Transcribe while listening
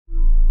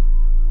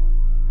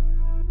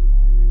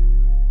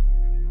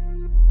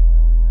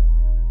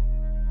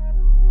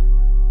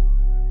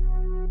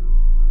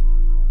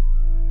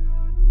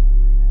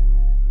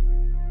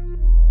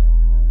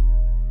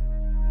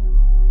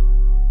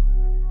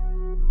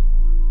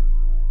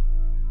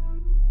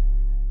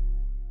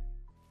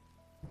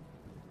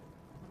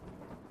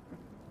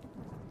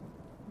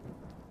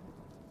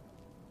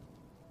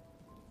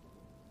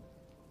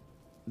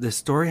This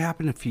story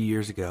happened a few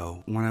years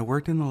ago when I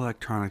worked in the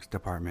electronics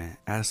department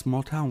at a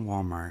small town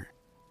Walmart.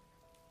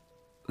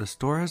 The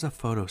store has a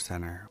photo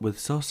center with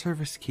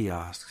self-service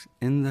kiosks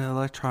in the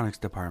electronics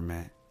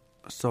department,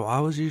 so I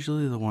was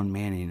usually the one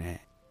manning it.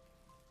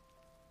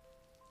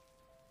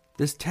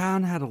 This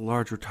town had a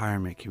large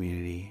retirement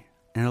community,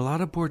 and a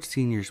lot of bored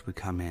seniors would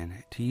come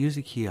in to use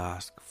a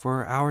kiosk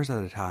for hours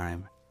at a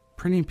time,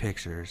 printing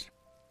pictures.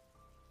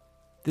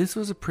 This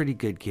was a pretty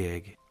good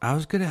gig. I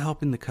was good at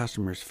helping the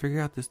customers figure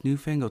out this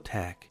newfangled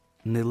tech,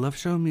 and they loved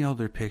showing me all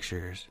their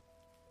pictures.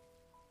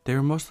 They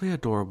were mostly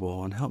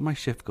adorable and helped my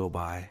shift go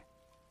by.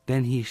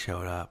 Then he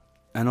showed up.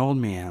 An old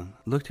man,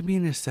 looked to be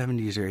in his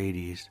 70s or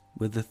 80s,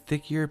 with a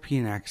thick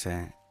European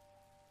accent.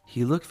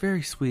 He looked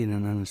very sweet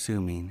and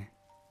unassuming.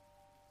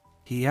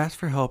 He asked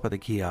for help at the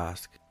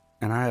kiosk,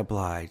 and I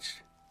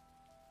obliged.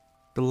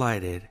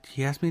 Delighted,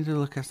 he asked me to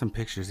look at some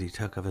pictures he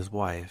took of his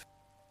wife.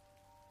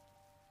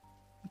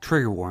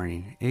 Trigger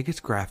warning, it gets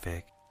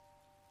graphic.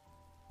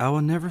 I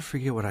will never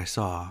forget what I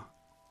saw.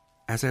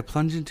 As I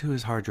plunged into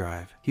his hard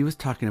drive, he was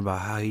talking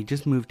about how he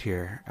just moved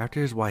here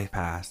after his wife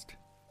passed.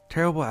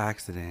 Terrible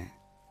accident.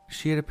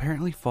 She had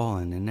apparently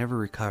fallen and never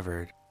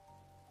recovered.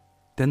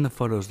 Then the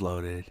photos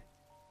loaded.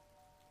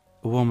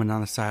 A woman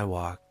on the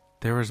sidewalk.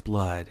 There was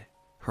blood.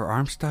 Her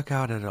arm stuck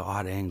out at an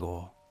odd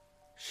angle.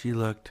 She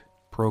looked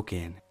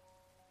broken.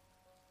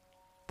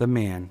 The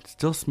man,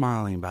 still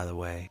smiling by the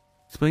way,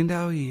 explained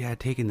how he had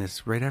taken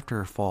this right after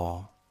her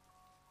fall.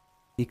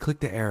 He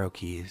clicked the arrow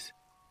keys.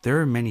 There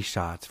were many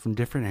shots from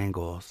different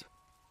angles.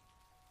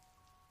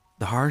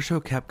 The horror show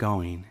kept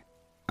going.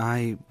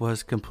 I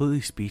was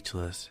completely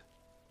speechless.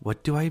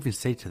 What do I even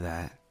say to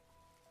that?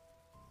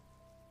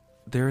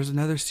 There was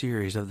another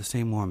series of the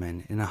same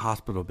woman in a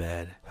hospital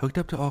bed, hooked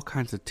up to all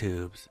kinds of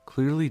tubes,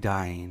 clearly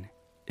dying.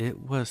 It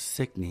was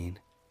sickening,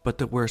 but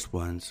the worst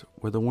ones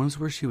were the ones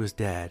where she was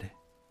dead.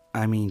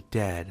 I mean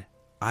dead.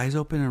 Eyes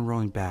open and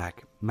rolling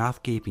back,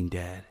 mouth gaping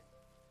dead.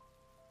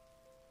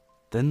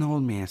 Then the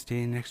old man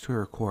standing next to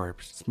her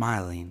corpse,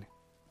 smiling,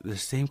 the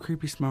same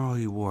creepy smile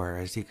he wore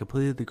as he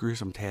completed the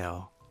gruesome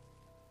tale.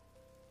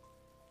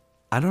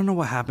 I don't know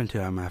what happened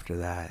to him after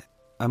that.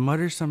 I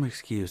muttered some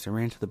excuse and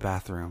ran to the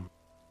bathroom.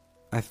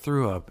 I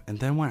threw up and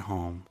then went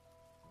home.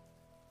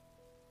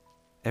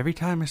 Every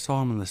time I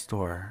saw him in the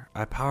store,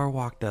 I power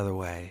walked the other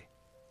way.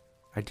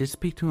 I did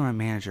speak to my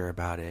manager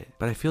about it,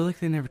 but I feel like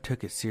they never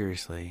took it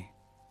seriously.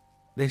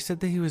 They said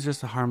that he was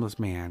just a harmless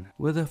man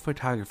with a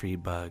photography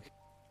bug.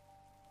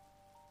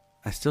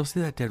 I still see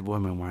that dead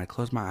woman when I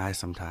close my eyes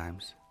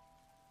sometimes.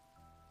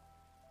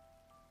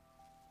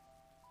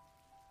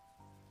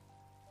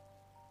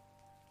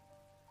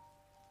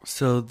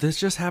 So this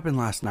just happened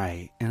last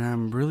night, and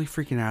I'm really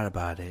freaking out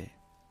about it.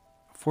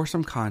 For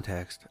some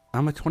context,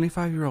 I'm a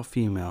 25-year-old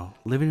female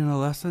living in a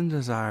less than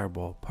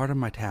desirable part of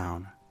my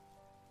town.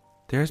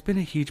 There has been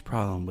a huge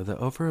problem with the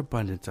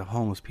overabundance of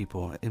homeless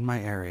people in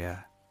my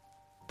area.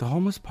 The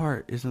homeless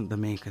part isn't the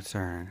main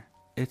concern.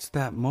 It's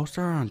that most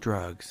are on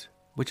drugs,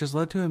 which has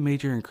led to a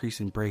major increase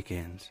in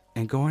break-ins,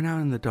 and going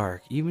out in the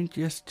dark, even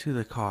just to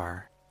the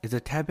car, is a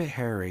tad bit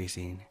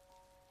hair-raising.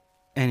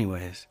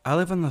 Anyways, I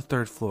live on the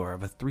 3rd floor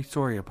of a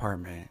 3-story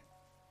apartment.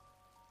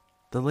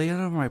 The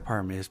layout of my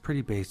apartment is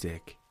pretty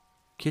basic.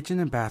 Kitchen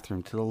and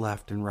bathroom to the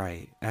left and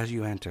right as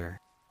you enter.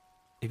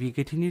 If you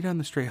continue down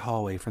the straight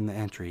hallway from the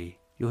entry,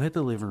 you'll hit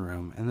the living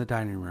room and the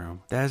dining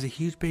room that has a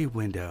huge bay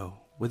window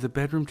with a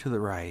bedroom to the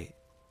right.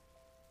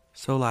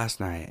 So last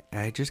night,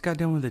 I had just got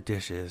done with the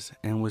dishes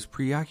and was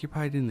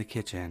preoccupied in the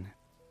kitchen.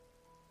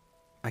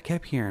 I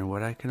kept hearing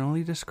what I can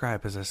only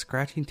describe as a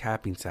scratching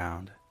tapping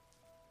sound.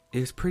 It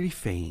was pretty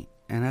faint,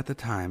 and at the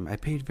time I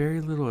paid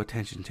very little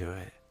attention to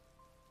it.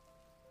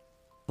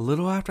 A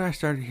little after I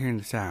started hearing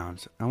the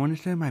sounds, I went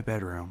into my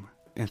bedroom,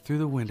 and through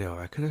the window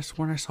I could have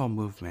sworn I saw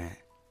movement,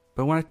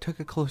 but when I took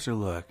a closer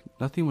look,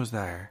 nothing was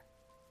there.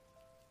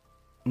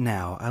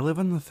 Now, I live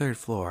on the 3rd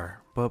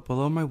floor, but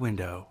below my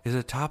window is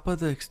the top of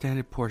the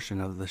extended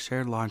portion of the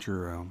shared laundry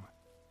room.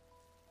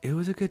 It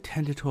was a good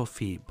 10 to 12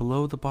 feet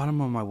below the bottom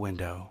of my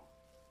window.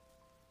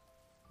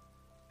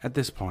 At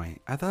this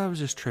point, I thought I was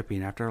just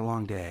tripping after a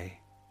long day.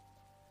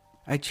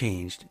 I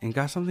changed and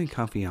got something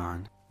comfy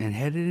on and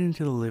headed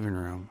into the living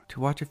room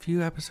to watch a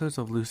few episodes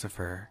of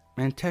Lucifer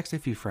and text a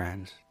few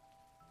friends.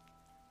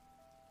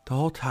 The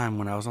whole time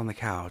when I was on the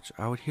couch,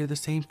 I would hear the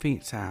same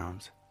faint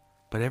sounds,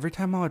 but every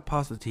time I would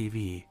pause the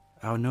TV,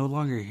 I would no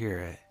longer hear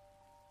it.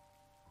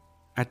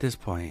 At this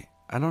point,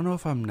 I don't know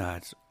if I'm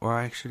nuts or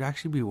I should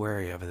actually be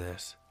wary of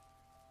this.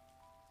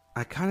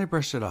 I kind of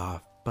brushed it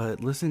off,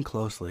 but listened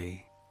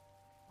closely.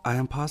 I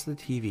unpaused the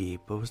TV,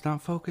 but was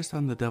not focused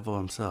on the devil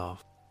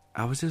himself.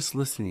 I was just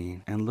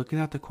listening and looking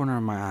out the corner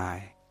of my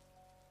eye.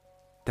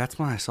 That's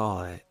when I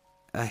saw it,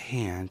 a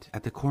hand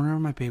at the corner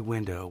of my bay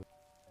window.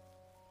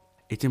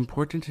 It's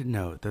important to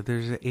note that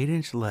there's an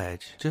 8-inch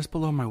ledge just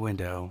below my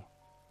window.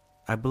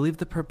 I believe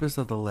the purpose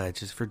of the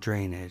ledge is for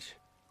drainage.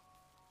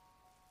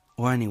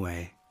 Well,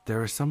 anyway, there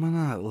was someone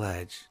on that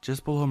ledge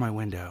just below my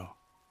window.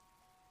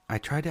 I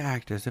tried to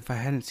act as if I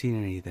hadn't seen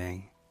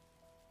anything,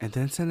 and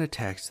then sent a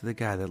text to the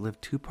guy that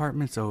lived 2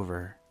 apartments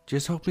over,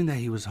 just hoping that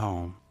he was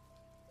home.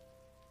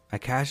 I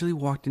casually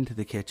walked into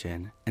the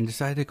kitchen and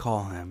decided to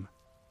call him.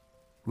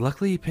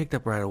 Luckily, he picked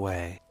up right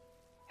away.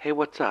 "Hey,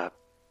 what's up?"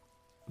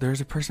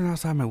 "There's a person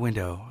outside my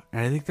window,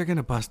 and I think they're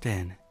gonna bust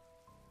in."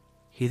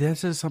 He then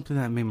said something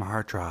that made my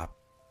heart drop.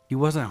 He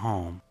wasn't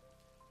home.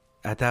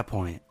 At that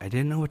point, I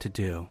didn't know what to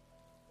do.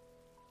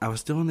 I was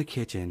still in the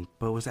kitchen,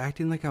 but was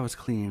acting like I was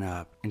cleaning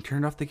up and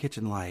turned off the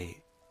kitchen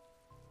light.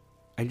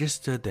 I just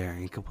stood there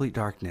in complete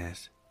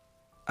darkness.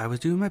 I was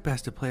doing my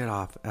best to play it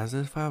off as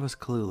if I was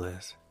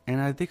clueless,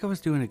 and I think I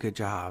was doing a good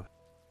job.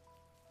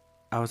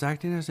 I was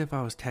acting as if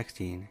I was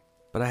texting,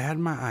 but I had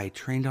my eye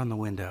trained on the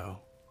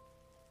window.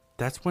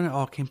 That's when it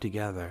all came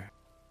together.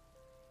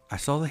 I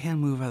saw the hand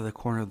move out of the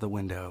corner of the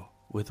window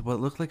with what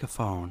looked like a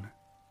phone,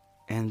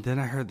 and then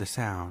I heard the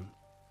sound.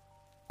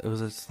 It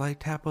was a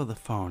slight tap of the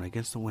phone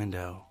against the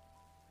window.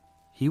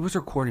 He was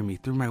recording me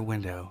through my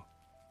window.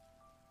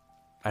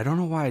 I don't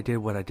know why I did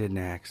what I did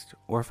next,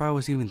 or if I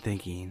was even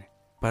thinking,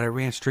 but I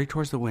ran straight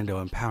towards the window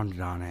and pounded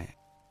on it.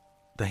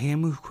 The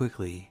hand moved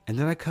quickly, and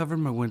then I covered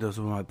my windows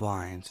with my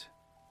blinds.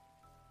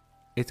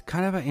 It's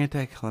kind of an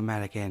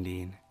anticlimactic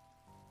ending.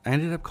 I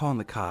ended up calling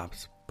the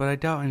cops, but I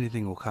doubt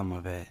anything will come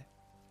of it.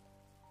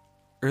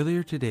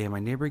 Earlier today, my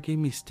neighbor gave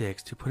me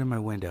sticks to put in my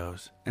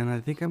windows, and I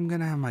think I'm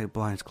gonna have my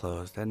blinds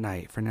closed at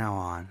night from now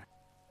on.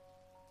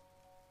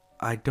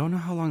 I don't know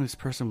how long this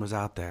person was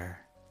out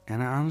there,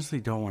 and I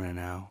honestly don't want to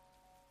know.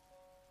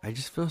 I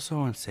just feel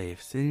so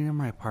unsafe sitting in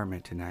my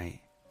apartment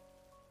tonight.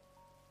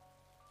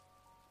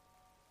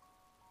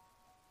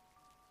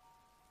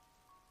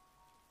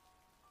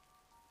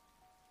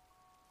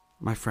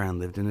 My friend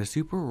lived in a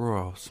super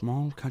rural,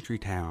 small country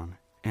town,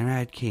 and I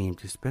had came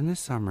to spend the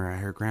summer at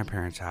her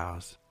grandparents'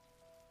 house.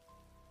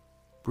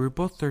 We were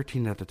both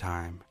 13 at the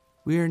time.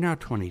 We are now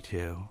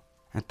 22,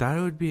 and thought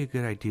it would be a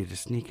good idea to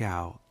sneak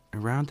out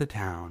around the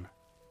town,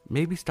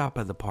 maybe stop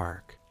at the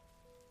park.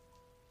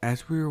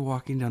 As we were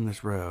walking down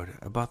this road,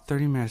 about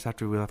 30 minutes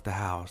after we left the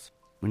house,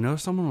 we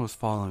noticed someone was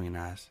following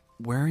us,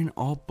 wearing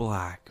all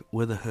black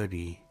with a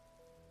hoodie.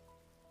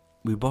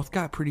 We both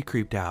got pretty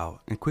creeped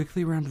out and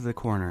quickly rounded the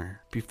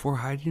corner before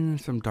hiding in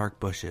some dark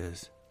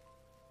bushes.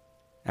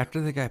 After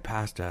the guy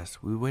passed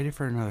us, we waited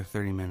for another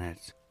 30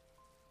 minutes.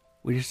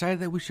 We decided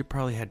that we should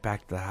probably head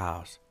back to the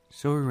house,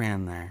 so we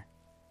ran there.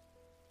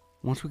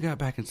 Once we got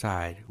back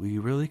inside, we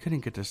really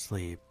couldn't get to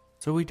sleep,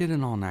 so we did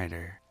an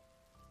all-nighter.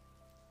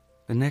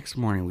 The next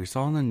morning, we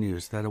saw on the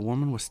news that a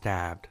woman was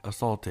stabbed,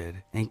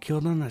 assaulted, and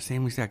killed on that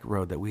same exact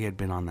road that we had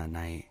been on that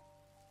night.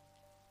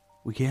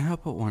 We can't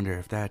help but wonder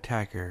if that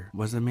attacker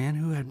was the man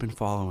who had been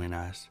following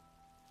us.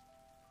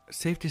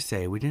 Safe to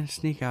say, we didn't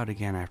sneak out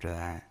again after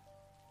that.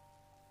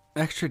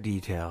 Extra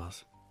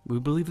details. We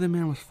believe the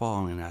man was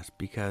following us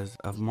because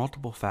of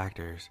multiple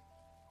factors.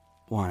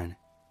 1.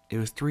 It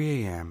was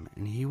 3 a.m.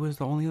 and he was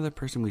the only other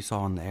person we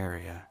saw in the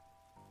area.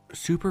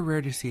 Super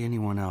rare to see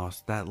anyone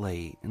else that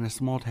late in a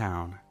small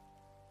town.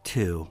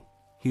 2.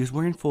 He was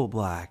wearing full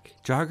black,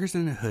 joggers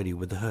and a hoodie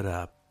with the hood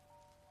up.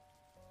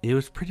 It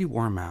was pretty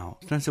warm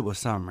out since it was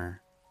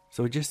summer,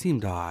 so it just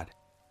seemed odd.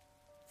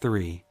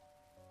 3.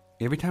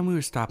 Every time we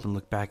would stop and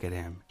look back at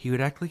him, he would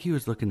act like he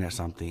was looking at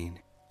something,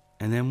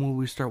 and then when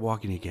we start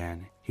walking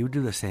again, he would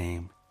do the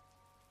same.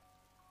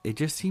 It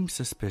just seemed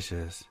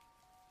suspicious,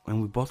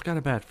 and we both got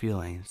a bad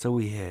feeling, so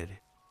we hid.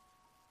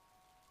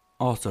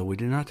 Also, we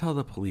did not tell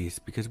the police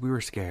because we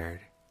were scared.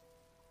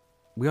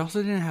 We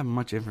also didn't have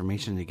much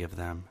information to give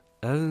them,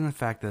 other than the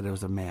fact that it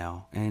was a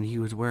male and he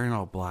was wearing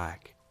all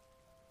black.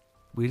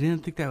 We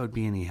didn't think that would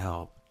be any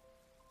help.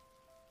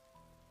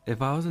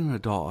 If I was an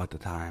adult at the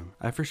time,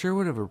 I for sure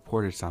would have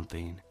reported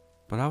something,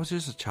 but I was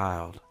just a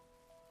child.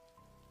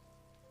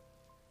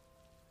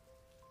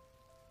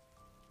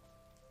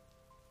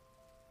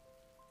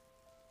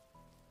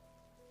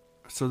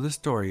 So this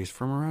story is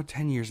from around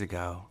 10 years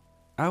ago.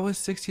 I was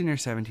 16 or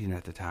 17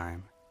 at the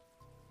time.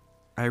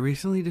 I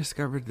recently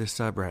discovered this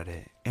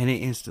subreddit, and it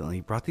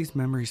instantly brought these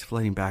memories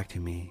flooding back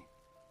to me.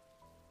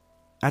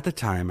 At the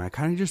time, I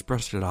kind of just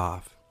brushed it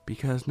off,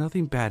 because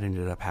nothing bad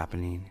ended up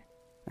happening,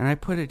 and I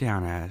put it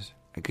down as,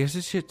 I guess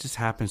this shit just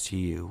happens to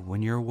you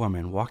when you're a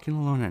woman walking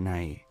alone at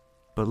night,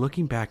 but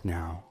looking back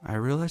now, I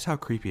realize how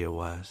creepy it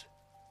was.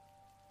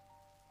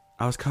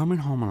 I was coming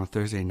home on a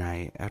Thursday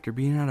night after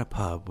being at a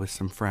pub with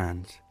some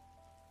friends.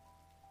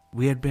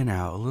 We had been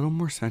out a little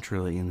more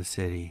centrally in the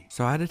city,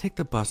 so I had to take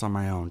the bus on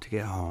my own to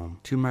get home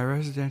to my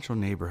residential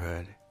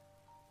neighborhood.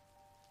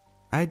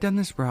 I had done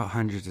this route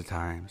hundreds of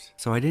times,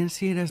 so I didn't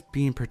see it as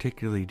being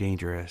particularly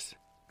dangerous,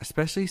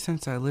 especially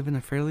since I live in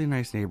a fairly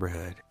nice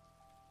neighborhood.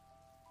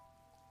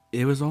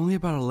 It was only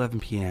about 11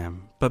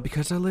 p.m., but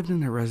because I lived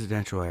in a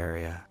residential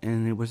area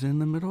and it was in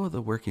the middle of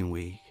the working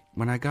week,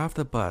 when I got off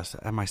the bus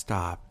at my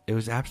stop, it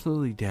was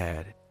absolutely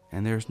dead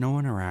and there was no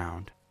one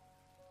around.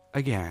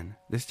 Again,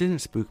 this didn't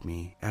spook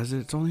me, as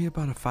it's only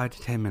about a 5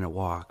 to 10 minute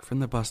walk from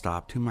the bus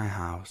stop to my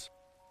house.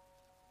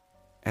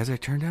 As I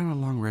turned down a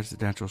long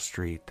residential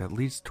street that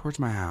leads towards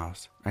my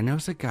house, I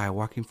noticed a guy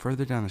walking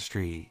further down the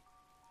street.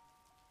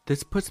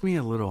 This puts me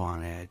a little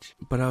on edge,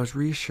 but I was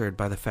reassured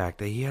by the fact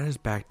that he had his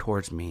back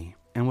towards me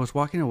and was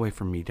walking away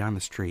from me down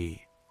the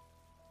street.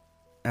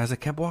 As I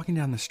kept walking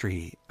down the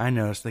street, I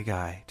noticed the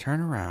guy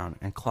turn around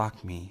and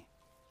clock me.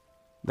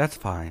 That's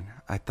fine,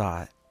 I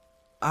thought.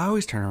 I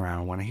always turn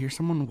around when I hear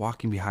someone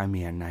walking behind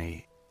me at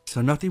night,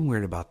 so nothing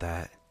weird about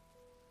that.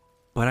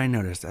 But I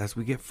noticed as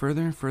we get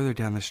further and further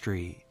down the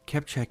street,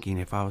 kept checking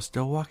if I was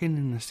still walking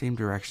in the same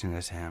direction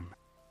as him.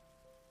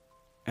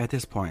 At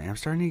this point, I'm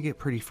starting to get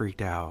pretty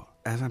freaked out,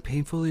 as I'm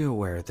painfully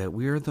aware that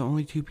we are the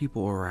only two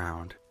people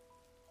around.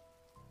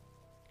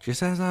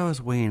 Just as I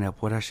was weighing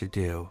up what I should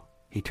do,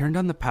 he turned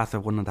down the path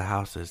of one of the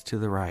houses to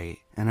the right,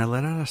 and I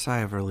let out a sigh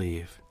of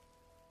relief.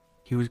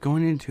 He was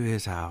going into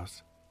his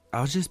house.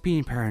 I was just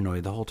being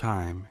paranoid the whole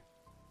time.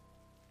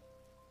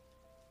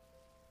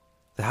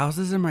 The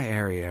houses in my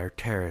area are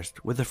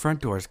terraced, with the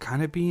front doors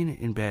kind of being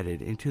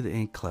embedded into the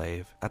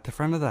enclave at the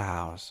front of the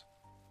house.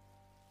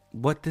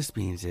 What this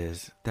means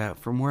is that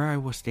from where I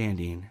was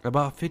standing,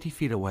 about 50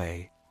 feet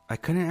away, I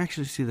couldn't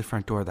actually see the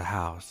front door of the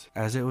house,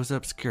 as it was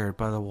obscured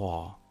by the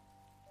wall.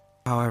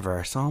 However,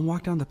 I saw him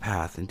walk down the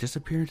path and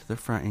disappear into the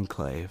front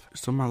enclave,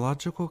 so my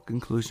logical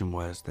conclusion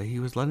was that he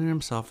was letting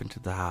himself into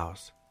the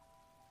house.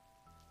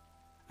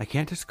 I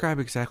can't describe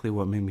exactly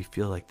what made me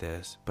feel like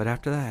this, but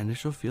after that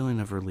initial feeling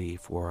of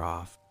relief wore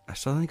off, I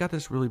suddenly got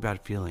this really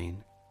bad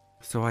feeling,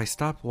 so I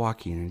stopped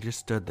walking and just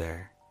stood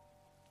there.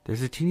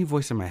 There's a teeny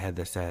voice in my head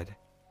that said,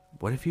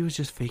 "What if he was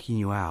just faking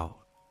you out?"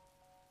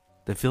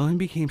 The feeling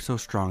became so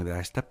strong that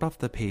I stepped off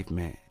the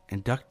pavement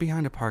and ducked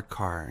behind a parked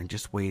car and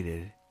just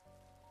waited.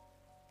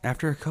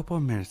 After a couple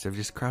of minutes of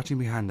just crouching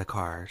behind the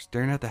car,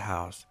 staring at the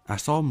house, I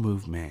saw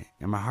movement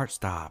and my heart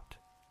stopped.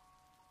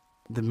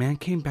 The man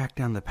came back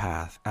down the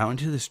path, out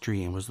into the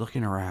street, and was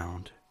looking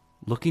around,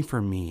 looking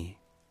for me.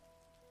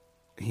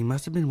 He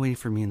must have been waiting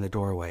for me in the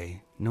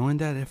doorway, knowing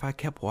that if I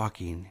kept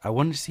walking, I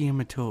wouldn't see him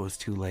until it was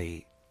too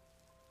late.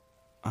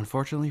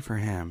 Unfortunately for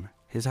him,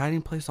 his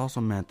hiding place also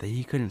meant that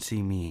he couldn't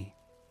see me.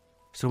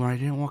 So when I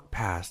didn't walk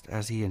past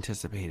as he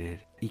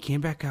anticipated, he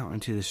came back out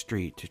into the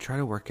street to try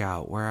to work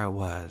out where I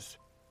was.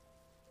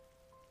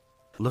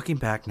 Looking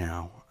back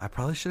now, I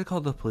probably should have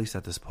called the police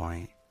at this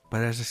point.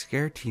 But as a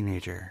scared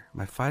teenager,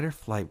 my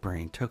fight-or-flight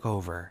brain took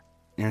over,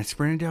 and I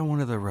sprinted down one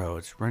of the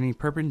roads, running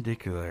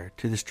perpendicular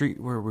to the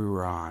street where we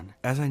were on,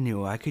 as I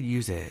knew I could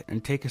use it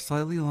and take a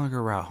slightly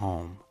longer route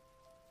home.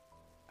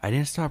 I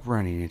didn't stop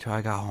running until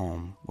I got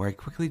home, where I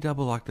quickly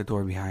double-locked the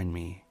door behind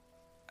me.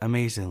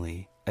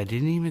 Amazingly, I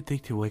didn't even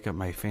think to wake up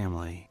my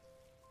family.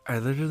 I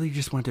literally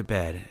just went to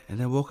bed, and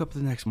then woke up the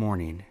next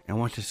morning and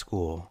went to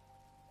school.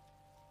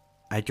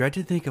 I dread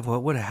to think of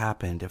what would have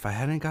happened if I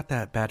hadn't got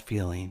that bad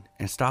feeling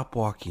and stopped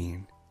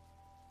walking.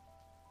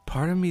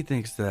 Part of me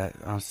thinks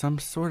that on some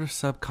sort of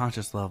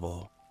subconscious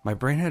level, my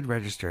brain had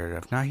registered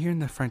of not hearing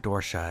the front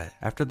door shut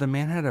after the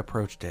man had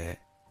approached it,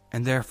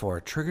 and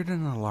therefore triggered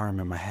an alarm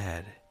in my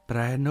head, but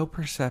I had no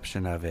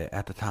perception of it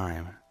at the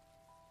time.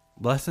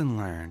 Lesson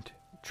learned: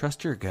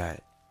 trust your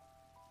gut.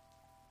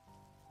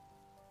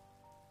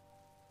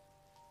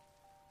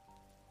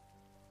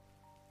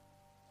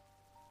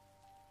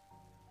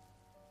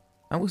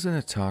 I was in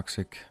a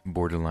toxic,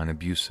 borderline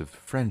abusive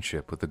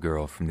friendship with a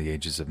girl from the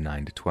ages of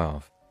 9 to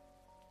 12.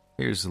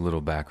 Here's a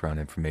little background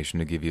information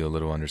to give you a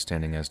little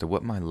understanding as to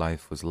what my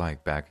life was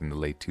like back in the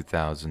late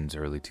 2000s,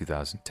 early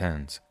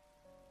 2010s.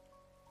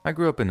 I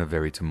grew up in a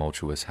very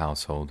tumultuous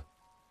household.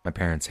 My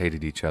parents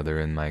hated each other,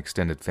 and my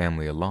extended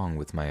family, along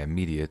with my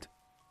immediate,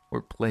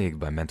 were plagued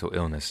by mental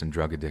illness and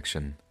drug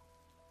addiction.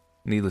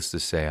 Needless to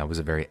say, I was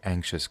a very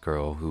anxious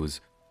girl who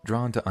was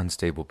drawn to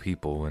unstable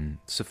people, and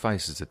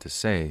suffices it to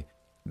say,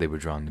 they were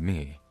drawn to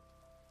me.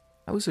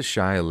 I was a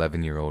shy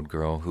 11-year-old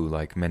girl who,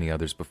 like many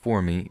others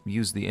before me,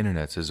 used the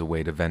internet as a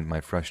way to vent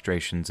my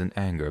frustrations and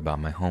anger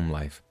about my home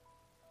life.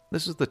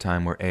 This was the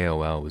time where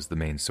AOL was the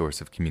main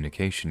source of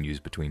communication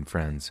used between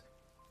friends,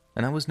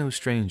 and I was no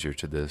stranger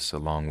to this,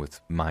 along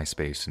with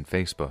MySpace and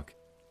Facebook.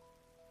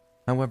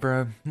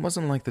 However, I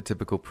wasn't like the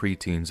typical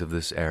preteens of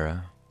this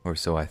era, or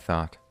so I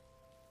thought.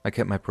 I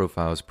kept my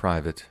profiles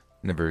private,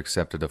 never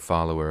accepted a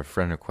follow or a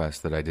friend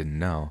request that I didn't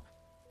know,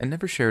 and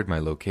never shared my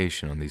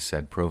location on these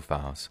said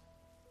profiles.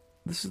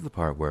 This is the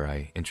part where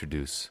I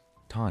introduce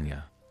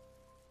Tanya.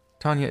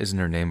 Tanya isn't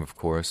her name, of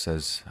course,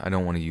 as I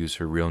don't want to use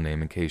her real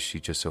name in case she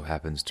just so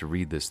happens to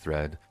read this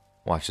thread,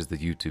 watches the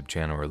YouTube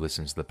channel, or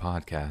listens to the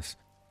podcast,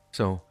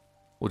 so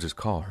we'll just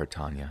call her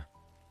Tanya.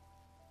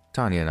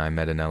 Tanya and I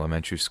met in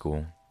elementary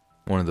school,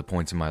 one of the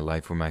points in my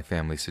life where my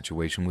family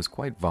situation was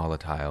quite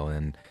volatile,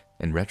 and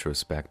in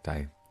retrospect,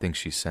 I think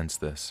she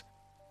sensed this.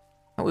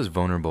 I was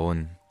vulnerable,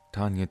 and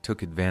Tanya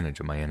took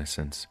advantage of my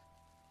innocence.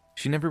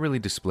 She never really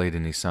displayed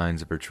any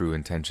signs of her true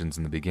intentions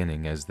in the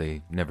beginning, as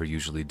they never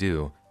usually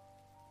do.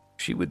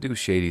 She would do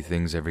shady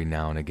things every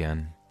now and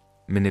again,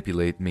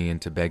 manipulate me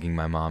into begging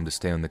my mom to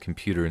stay on the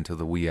computer until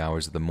the wee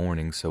hours of the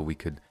morning so we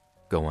could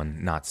go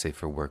on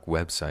not-safe-for-work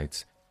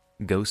websites,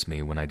 ghost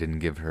me when I didn't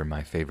give her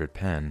my favorite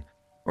pen,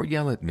 or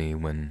yell at me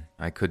when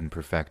I couldn't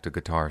perfect a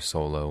guitar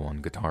solo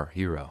on Guitar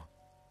Hero.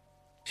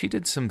 She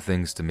did some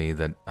things to me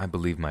that I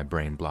believe my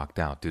brain blocked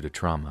out due to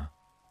trauma.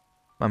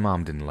 My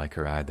mom didn't like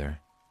her either.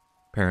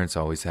 Parents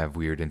always have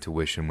weird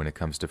intuition when it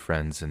comes to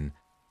friends, and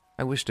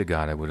I wish to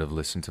God I would have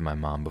listened to my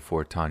mom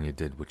before Tanya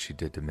did what she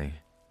did to me.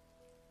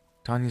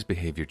 Tanya's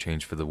behavior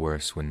changed for the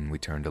worse when we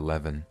turned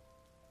 11.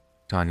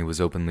 Tanya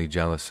was openly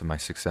jealous of my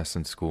success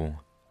in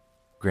school.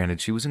 Granted,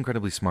 she was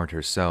incredibly smart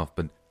herself,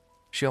 but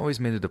she always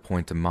made it a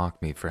point to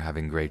mock me for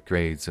having great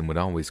grades and would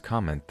always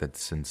comment that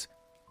since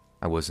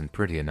I wasn't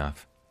pretty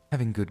enough,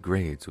 having good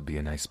grades would be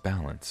a nice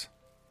balance.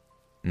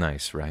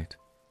 Nice, right?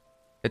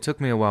 It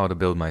took me a while to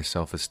build my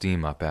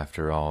self-esteem up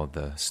after all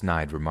the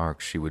snide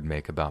remarks she would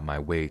make about my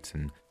weight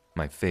and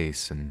my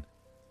face, and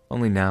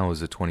only now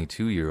as a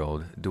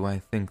 22-year-old do I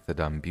think that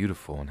I'm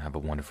beautiful and have a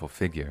wonderful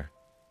figure.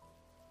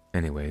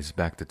 Anyways,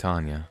 back to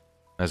Tanya.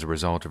 As a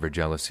result of her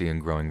jealousy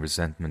and growing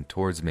resentment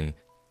towards me,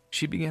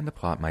 she began to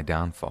plot my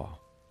downfall.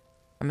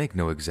 I make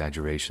no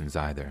exaggerations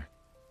either.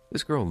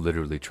 This girl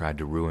literally tried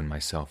to ruin my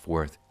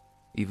self-worth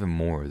even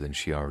more than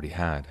she already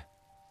had.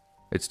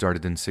 It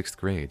started in 6th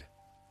grade.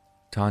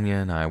 Tanya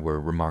and I were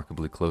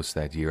remarkably close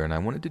that year, and I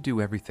wanted to do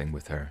everything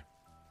with her.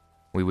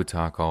 We would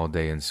talk all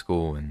day in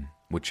school and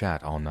would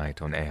chat all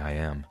night on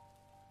AIM.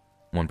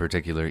 One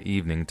particular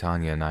evening,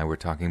 Tanya and I were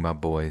talking about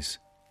boys.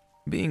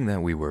 Being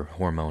that we were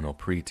hormonal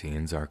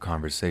preteens, our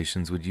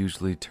conversations would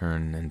usually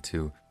turn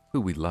into who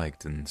we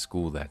liked in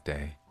school that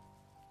day.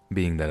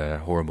 Being that I had a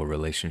horrible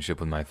relationship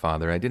with my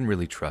father, I didn't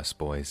really trust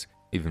boys,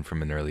 even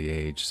from an early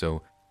age,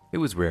 so it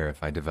was rare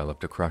if I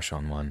developed a crush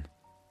on one.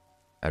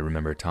 I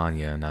remember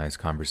Tanya and I's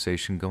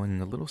conversation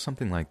going a little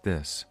something like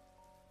this.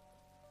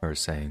 Her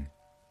saying,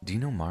 "Do you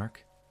know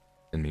Mark?"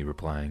 And me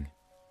replying,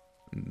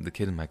 "The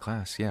kid in my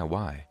class, yeah,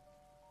 why?"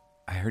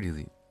 "I heard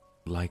he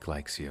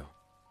likes you."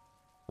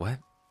 "What?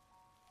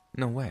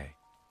 No way."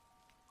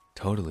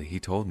 "Totally, he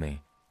told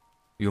me.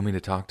 You want me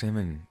to talk to him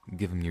and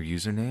give him your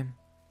username?"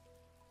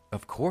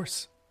 "Of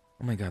course.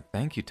 Oh my God,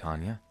 thank you,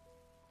 Tanya."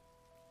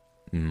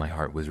 My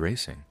heart was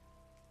racing.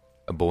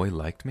 A boy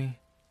liked me?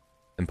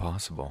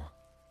 Impossible.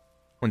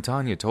 When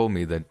Tanya told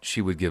me that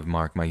she would give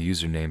Mark my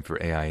username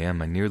for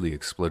AIM, I nearly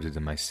exploded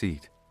in my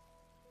seat.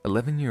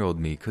 11-year-old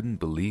me couldn't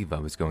believe I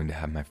was going to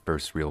have my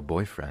first real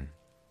boyfriend.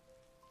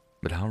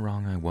 But how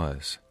wrong I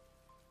was.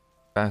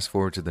 Fast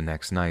forward to the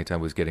next night, I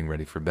was getting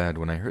ready for bed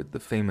when I heard the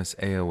famous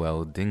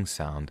AOL ding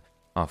sound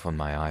off on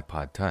my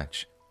iPod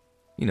Touch.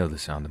 You know the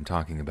sound I'm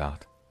talking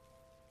about.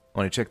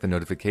 When I checked the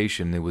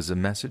notification, it was a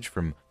message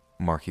from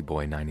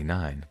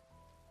MarkyBoy99.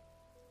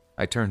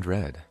 I turned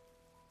red.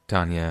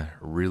 Tanya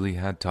really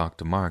had talked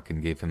to Mark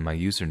and gave him my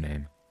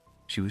username.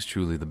 She was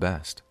truly the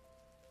best.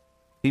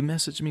 He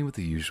messaged me with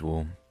the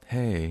usual,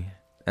 "Hey,"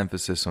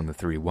 emphasis on the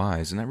 3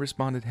 Ys, and I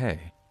responded,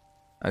 "Hey."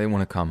 I didn't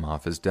want to come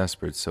off as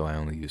desperate, so I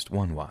only used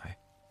 1 Y.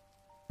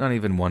 Not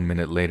even 1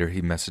 minute later,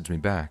 he messaged me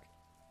back.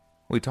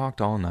 We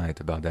talked all night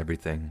about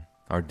everything,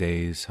 our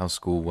days, how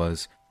school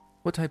was,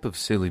 what type of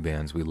silly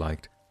bands we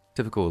liked,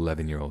 typical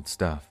 11-year-old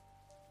stuff.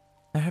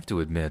 I have to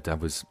admit, I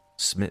was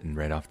smitten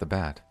right off the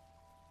bat.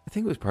 I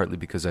think it was partly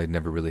because I had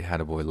never really had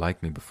a boy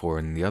like me before,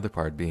 and the other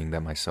part being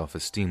that my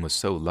self-esteem was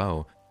so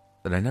low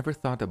that I never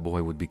thought a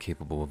boy would be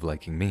capable of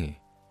liking me.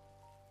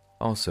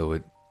 Also,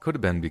 it could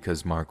have been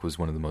because Mark was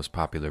one of the most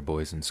popular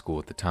boys in school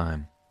at the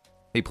time.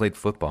 He played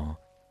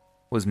football,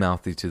 was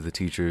mouthy to the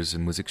teachers,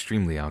 and was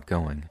extremely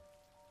outgoing.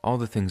 All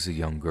the things a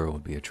young girl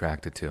would be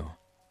attracted to.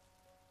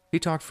 He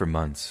talked for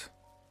months,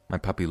 my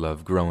puppy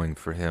love growing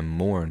for him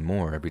more and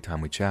more every time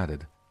we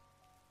chatted.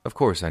 Of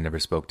course, I never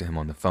spoke to him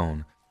on the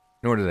phone,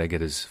 nor did I get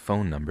his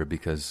phone number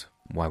because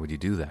why would you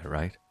do that,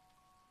 right?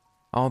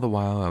 All the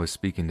while I was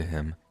speaking to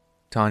him,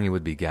 Tanya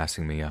would be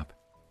gassing me up,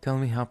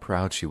 telling me how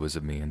proud she was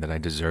of me and that I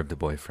deserved a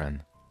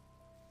boyfriend.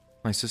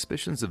 My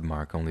suspicions of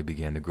Mark only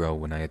began to grow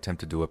when I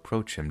attempted to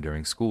approach him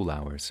during school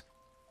hours.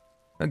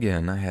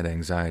 Again, I had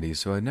anxiety,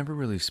 so I'd never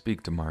really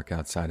speak to Mark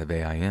outside of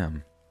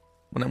AIM.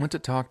 When I went to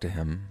talk to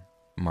him,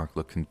 Mark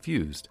looked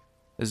confused,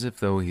 as if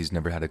though he's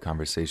never had a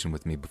conversation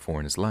with me before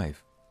in his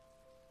life.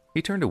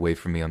 He turned away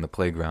from me on the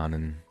playground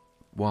and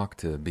walked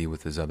to be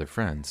with his other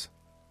friends.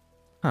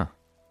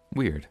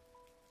 Weird.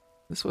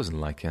 This wasn't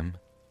like him.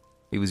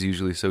 He was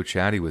usually so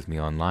chatty with me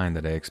online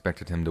that I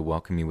expected him to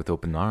welcome me with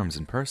open arms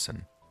in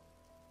person.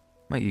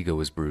 My ego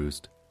was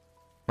bruised.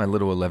 My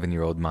little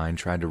 11-year-old mind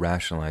tried to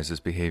rationalize his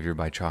behavior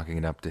by chalking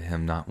it up to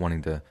him not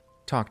wanting to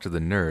talk to the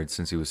nerd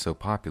since he was so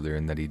popular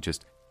and that he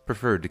just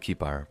preferred to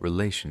keep our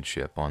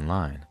relationship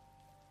online.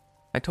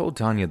 I told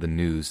Tanya the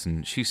news,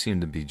 and she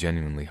seemed to be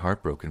genuinely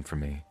heartbroken for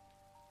me.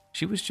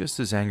 She was just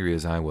as angry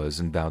as I was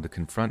and vowed to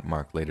confront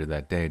Mark later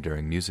that day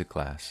during music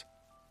class.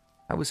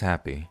 I was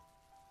happy.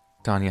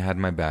 Tanya had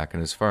my back,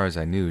 and as far as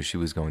I knew, she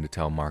was going to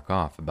tell Mark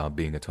off about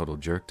being a total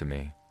jerk to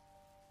me.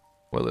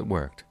 Well, it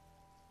worked.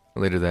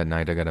 Later that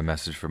night, I got a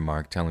message from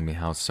Mark telling me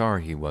how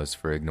sorry he was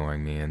for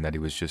ignoring me and that he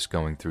was just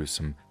going through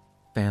some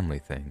family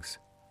things.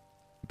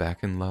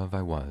 Back in love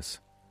I was.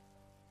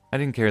 I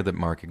didn't care that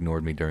Mark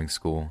ignored me during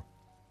school.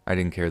 I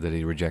didn't care that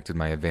he rejected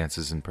my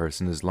advances in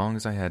person as long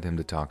as I had him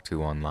to talk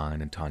to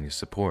online and Tanya's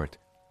support.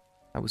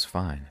 I was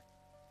fine.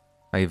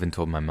 I even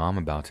told my mom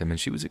about him, and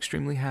she was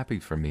extremely happy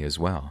for me as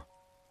well.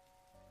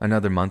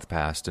 Another month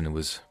passed, and it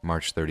was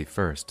March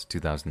 31st,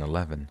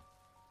 2011.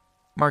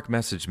 Mark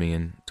messaged me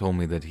and told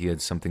me that he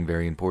had something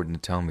very important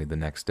to tell me the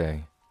next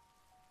day.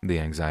 The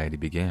anxiety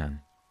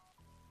began.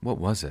 What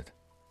was it?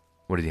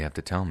 What did he have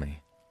to tell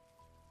me?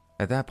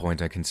 At that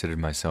point, I considered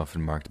myself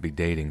and Mark to be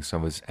dating, so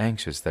I was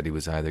anxious that he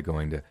was either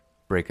going to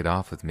break it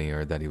off with me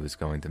or that he was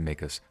going to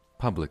make us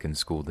public in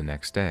school the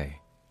next day.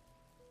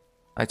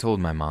 I told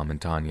my mom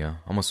and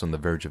Tanya, almost on the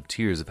verge of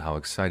tears, of how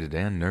excited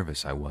and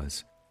nervous I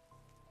was.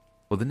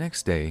 Well, the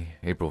next day,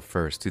 April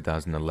 1st,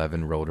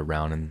 2011, rolled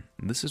around, and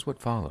this is what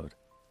followed.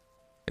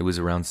 It was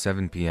around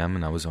 7 p.m.,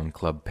 and I was on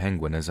Club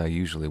Penguin as I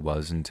usually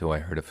was until I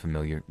heard a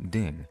familiar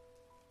ding.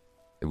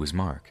 It was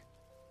Mark.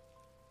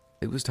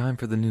 It was time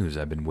for the news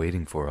I've been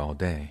waiting for all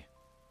day.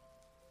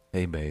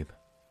 Hey, babe.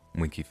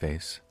 Winky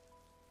face.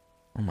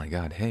 Oh my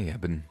god, hey,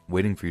 I've been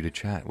waiting for you to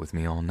chat with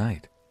me all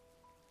night.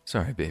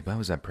 Sorry, babe, I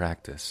was at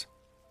practice.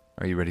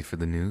 Are you ready for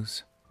the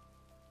news?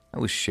 I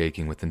was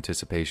shaking with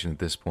anticipation at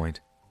this point.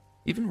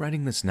 Even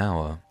writing this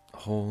now, a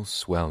whole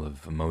swell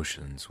of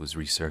emotions was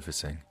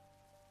resurfacing.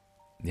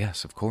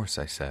 Yes, of course,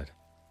 I said.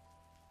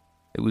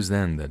 It was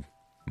then that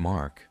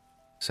Mark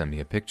sent me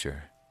a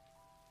picture.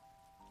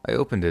 I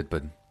opened it,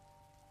 but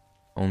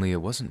only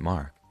it wasn't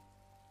Mark.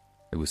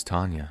 It was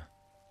Tanya.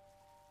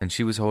 And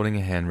she was holding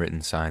a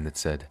handwritten sign that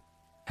said,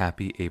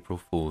 Happy April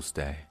Fool's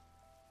Day.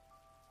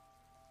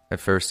 At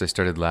first I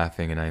started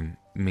laughing, and I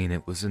mean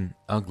it was an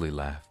ugly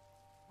laugh.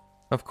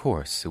 Of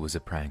course, it was a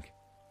prank.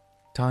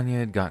 Tanya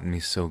had gotten me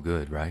so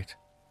good, right?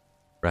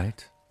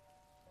 Right?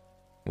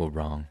 Well,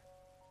 wrong.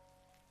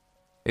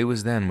 It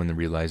was then when the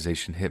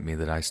realization hit me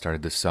that I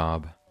started to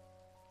sob.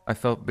 I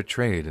felt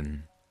betrayed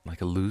and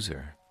like a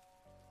loser.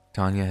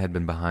 Tanya had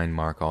been behind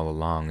Mark all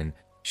along, and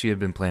she had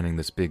been planning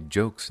this big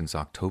joke since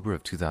October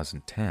of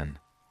 2010.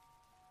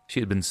 She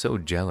had been so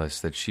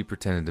jealous that she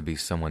pretended to be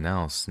someone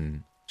else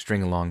and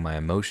string along my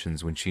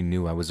emotions when she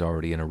knew I was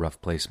already in a rough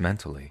place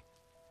mentally.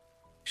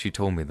 She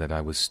told me that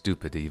I was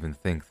stupid to even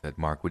think that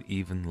Mark would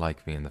even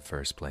like me in the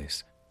first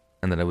place,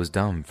 and that I was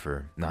dumb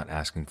for not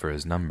asking for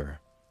his number.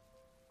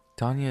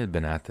 Tanya had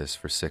been at this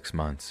for 6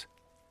 months.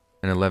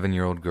 An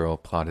 11-year-old girl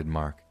plotted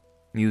Mark,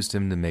 used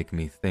him to make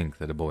me think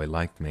that a boy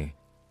liked me,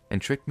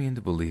 and tricked me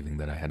into believing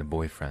that I had a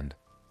boyfriend,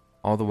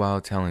 all the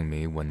while telling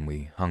me when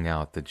we hung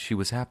out that she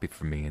was happy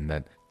for me and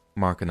that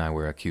Mark and I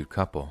were a cute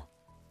couple.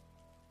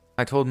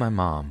 I told my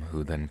mom,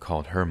 who then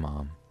called her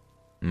mom.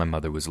 My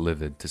mother was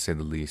livid, to say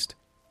the least.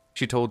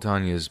 She told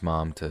Tanya's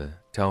mom to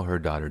tell her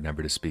daughter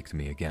never to speak to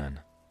me again.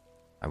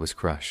 I was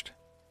crushed.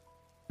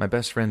 My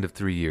best friend of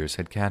 3 years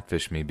had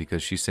catfished me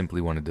because she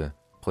simply wanted to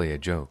play a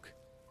joke.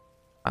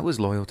 I was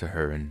loyal to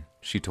her, and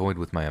she toyed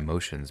with my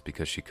emotions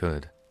because she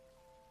could.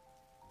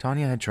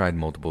 Tanya had tried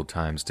multiple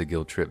times to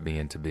guilt-trip me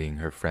into being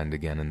her friend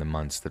again in the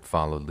months that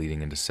followed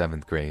leading into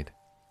 7th grade.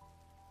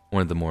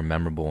 One of the more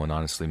memorable and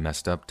honestly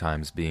messed up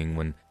times being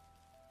when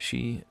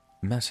she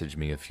messaged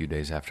me a few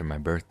days after my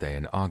birthday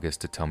in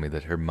August to tell me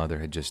that her mother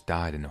had just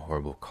died in a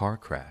horrible car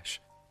crash.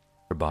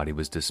 Her body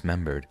was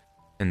dismembered,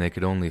 and they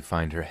could only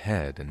find her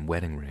head and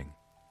wedding ring.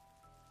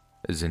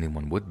 As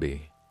anyone would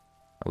be,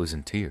 I was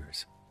in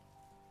tears.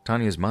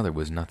 Tanya's mother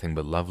was nothing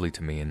but lovely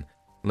to me, and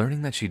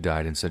learning that she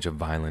died in such a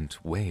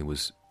violent way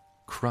was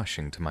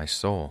crushing to my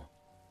soul.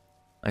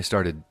 I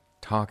started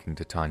talking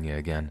to Tanya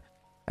again,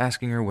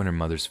 asking her when her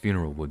mother's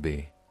funeral would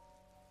be.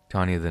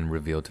 Tanya then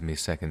revealed to me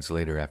seconds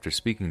later, after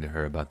speaking to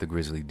her about the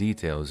grisly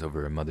details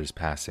over her mother's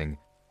passing,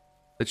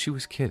 that she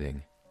was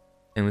kidding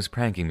and was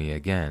pranking me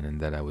again, and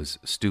that I was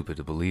stupid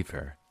to believe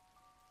her.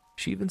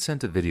 She even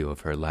sent a video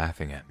of her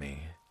laughing at me.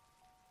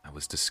 I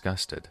was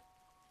disgusted.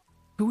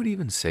 Who would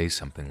even say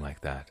something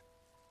like that?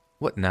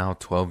 What now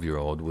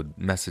 12-year-old would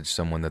message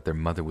someone that their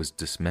mother was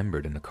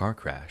dismembered in a car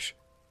crash?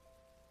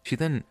 She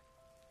then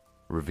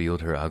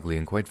revealed her ugly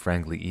and quite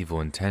frankly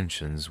evil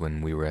intentions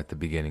when we were at the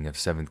beginning of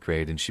 7th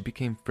grade, and she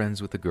became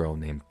friends with a girl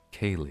named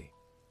Kaylee.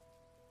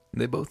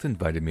 They both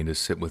invited me to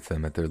sit with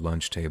them at their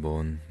lunch table,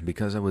 and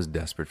because I was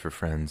desperate for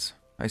friends,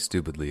 I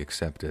stupidly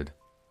accepted,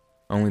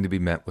 only to be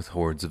met with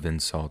hordes of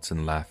insults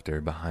and laughter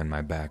behind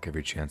my back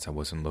every chance I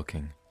wasn't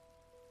looking.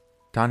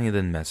 Tanya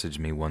then messaged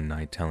me one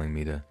night telling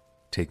me to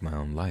take my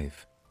own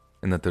life,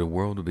 and that the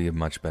world would be a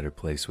much better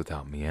place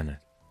without me in it.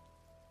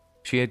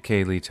 She had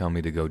Kaylee tell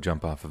me to go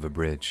jump off of a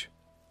bridge.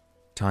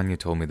 Tanya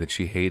told me that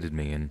she hated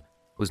me and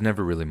was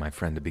never really my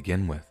friend to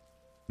begin with,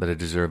 that I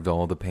deserved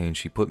all the pain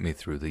she put me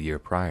through the year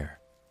prior.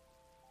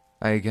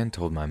 I again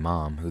told my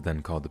mom, who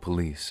then called the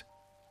police.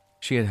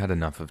 She had had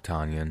enough of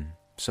Tanya, and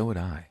so had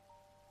I.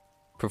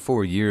 For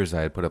 4 years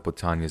I had put up with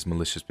Tanya's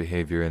malicious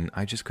behavior, and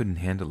I just couldn't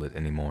handle it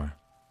anymore.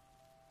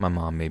 My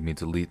mom made me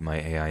delete my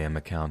AIM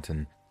account,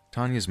 and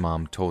Tanya's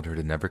mom told her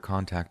to never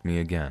contact me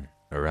again,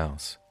 or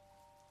else.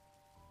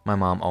 My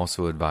mom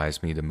also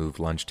advised me to move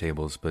lunch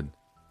tables, but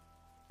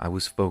I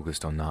was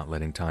focused on not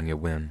letting Tanya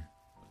win.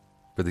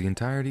 For the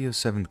entirety of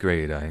 7th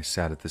grade, I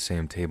sat at the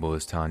same table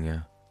as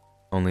Tanya,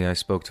 only I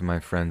spoke to my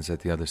friends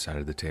at the other side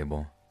of the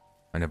table.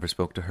 I never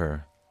spoke to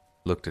her,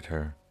 looked at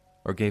her,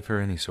 or gave her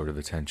any sort of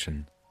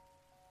attention.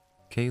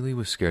 Kaylee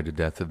was scared to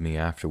death of me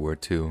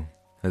afterward too,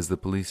 as the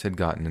police had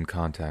gotten in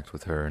contact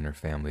with her and her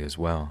family as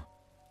well.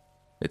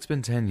 It's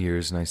been 10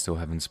 years and I still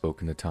haven't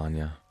spoken to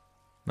Tanya.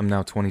 I'm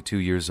now 22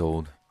 years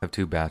old, have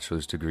 2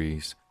 bachelor's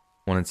degrees,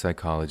 one in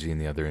psychology and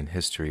the other in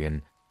history,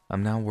 and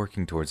I'm now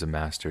working towards a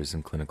master's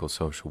in clinical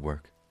social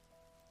work.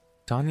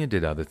 Tanya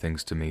did other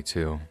things to me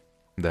too,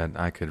 that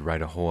I could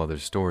write a whole other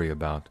story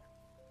about,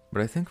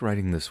 but I think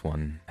writing this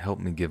one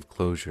helped me give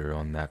closure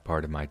on that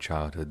part of my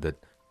childhood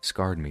that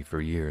scarred me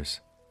for years.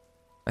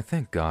 I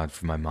thank God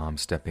for my mom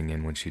stepping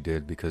in when she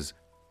did, because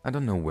I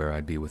don't know where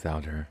I'd be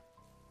without her.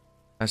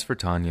 As for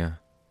Tanya,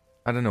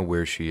 I don't know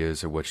where she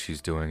is or what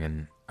she's doing,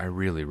 and I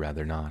really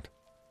rather not.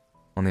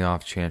 On the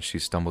off chance she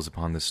stumbles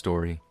upon this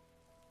story,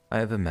 I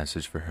have a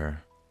message for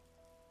her.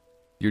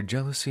 Your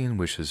jealousy and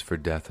wishes for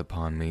death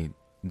upon me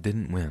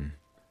didn't win,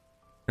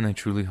 and I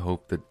truly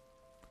hope that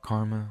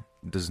karma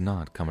does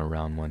not come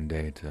around one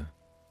day to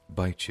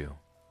bite you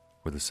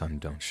where the sun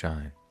don't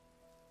shine.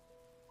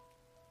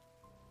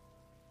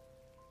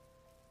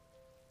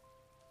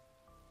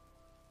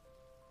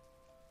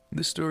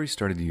 This story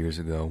started years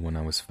ago when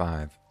I was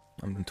 5.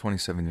 I'm a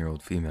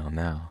 27-year-old female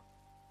now.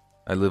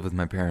 I lived with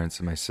my parents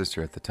and my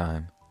sister at the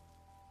time.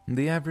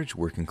 The average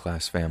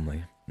working-class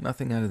family,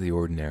 nothing out of the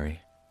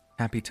ordinary.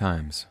 Happy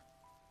times.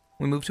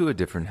 We moved to a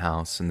different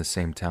house in the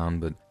same town,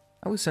 but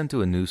I was sent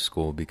to a new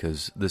school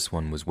because this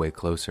one was way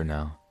closer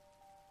now.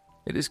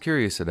 It is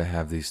curious that I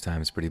have these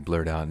times pretty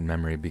blurred out in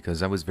memory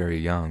because I was very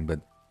young, but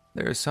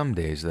there are some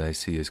days that I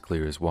see as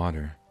clear as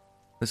water.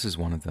 This is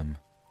one of them.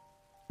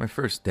 My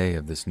first day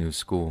of this new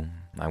school,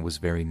 I was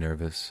very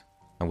nervous.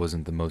 I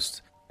wasn't the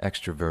most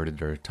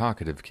extroverted or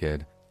talkative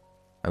kid.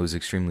 I was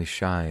extremely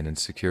shy and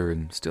insecure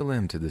and still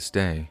am to this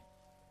day.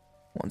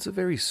 Once a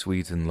very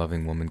sweet and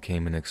loving woman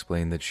came and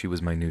explained that she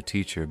was my new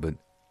teacher, but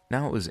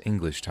now it was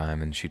English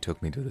time and she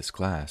took me to this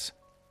class.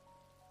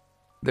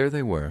 There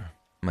they were,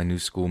 my new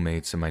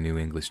schoolmates and my new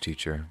English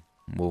teacher.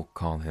 We'll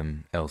call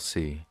him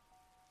LC.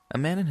 A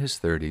man in his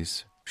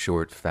 30s,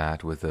 short,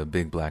 fat, with a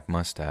big black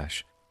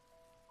mustache.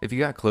 If you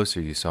got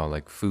closer, you saw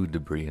like food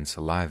debris and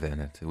saliva in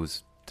it. It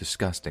was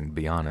disgusting, to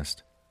be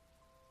honest.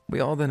 We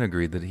all then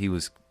agreed that he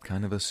was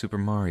kind of a Super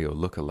Mario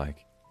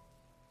look-alike.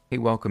 He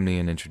welcomed me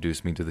and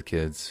introduced me to the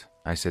kids.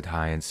 I said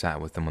hi and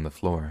sat with them on the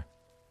floor.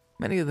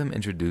 Many of them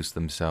introduced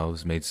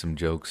themselves, made some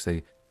jokes.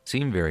 They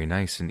seemed very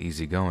nice and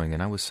easygoing,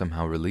 and I was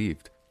somehow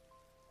relieved.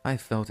 I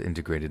felt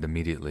integrated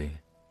immediately.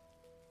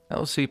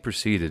 LC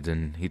proceeded,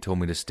 and he told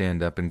me to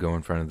stand up and go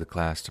in front of the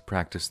class to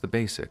practice the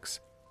basics.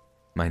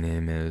 My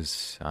name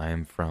is,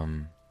 I'm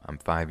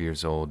 5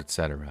 years old,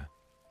 etc.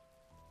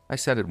 I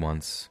said it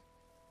once.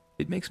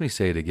 It makes me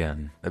say it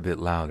again, a bit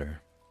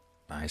louder.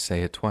 I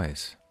say it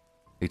twice.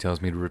 He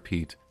tells me to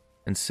repeat,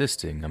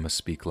 insisting I must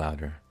speak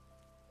louder.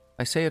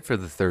 I say it for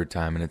the 3rd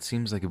time, and it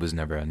seems like it was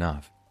never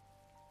enough.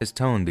 His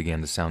tone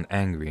began to sound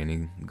angry, and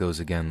he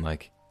goes again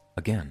like,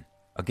 again.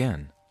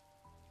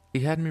 He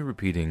had me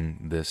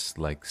repeating this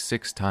like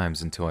 6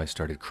 times until I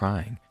started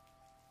crying,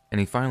 and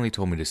he finally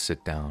told me to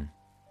sit down.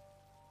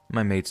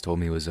 My mates told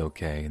me it was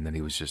okay and that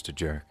he was just a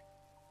jerk.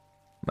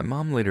 My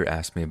mom later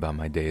asked me about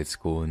my day at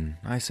school, and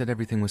I said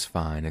everything was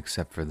fine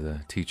except for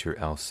the teacher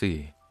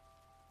LC.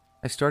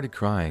 I started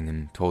crying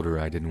and told her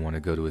I didn't want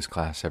to go to his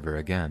class ever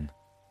again.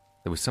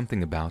 There was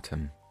something about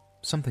him,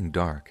 something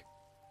dark.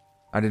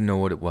 I didn't know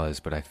what it was,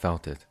 but I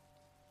felt it,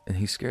 and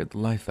he scared the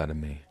life out of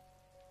me.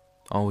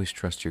 Always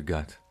trust your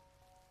gut.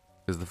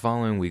 Because the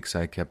following weeks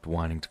I kept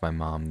whining to my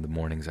mom the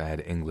mornings I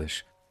had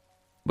English,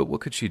 but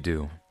what could she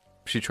do?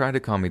 She tried to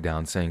calm me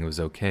down, saying it was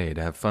okay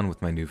to have fun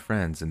with my new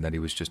friends and that he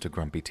was just a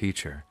grumpy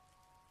teacher.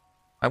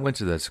 I went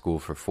to that school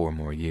for 4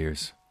 more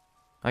years.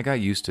 I got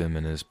used to him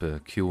and his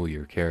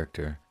peculiar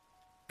character.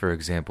 For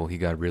example, he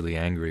got really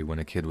angry when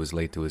a kid was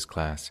late to his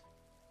class.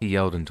 He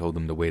yelled and told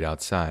them to wait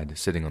outside,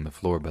 sitting on the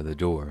floor by the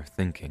door,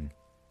 thinking.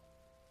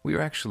 We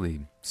were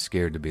actually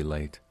scared to be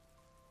late.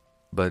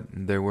 But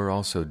there were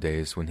also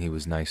days when he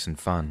was nice and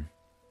fun.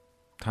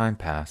 Time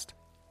passed.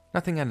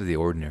 Nothing out of the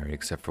ordinary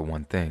except for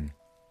one thing.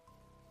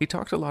 He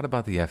talked a lot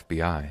about the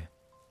FBI.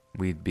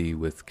 We'd be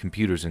with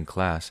computers in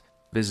class,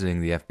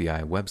 visiting the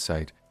FBI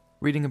website,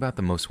 reading about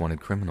the most wanted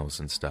criminals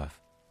and stuff.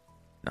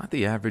 Not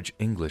the average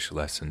English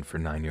lesson for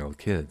 9-year-old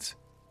kids.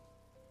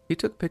 He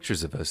took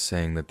pictures of us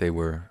saying that they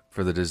were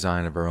for the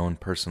design of our own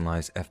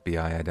personalized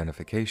FBI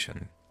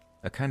identification.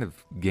 A kind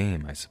of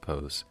game, I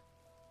suppose.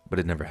 But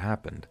it never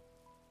happened.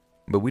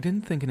 But we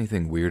didn't think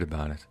anything weird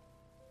about it.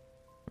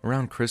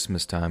 Around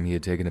Christmas time, he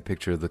had taken a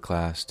picture of the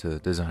class to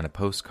design a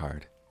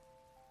postcard.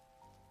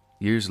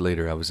 Years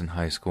later, I was in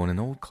high school, and an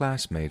old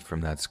classmate from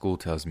that school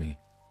tells me,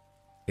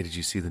 "Hey, did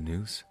you see the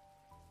news?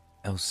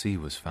 LC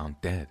was found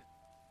dead."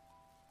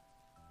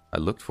 I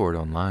looked for it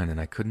online,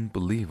 and I couldn't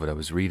believe what I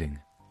was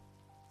reading.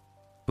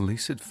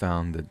 Police had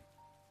found that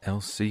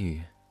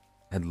LC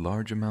had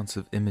large amounts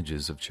of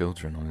images of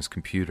children on his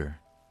computer.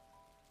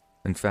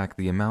 In fact,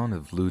 the amount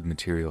of lewd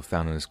material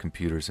found on his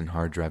computers and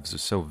hard drives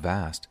was so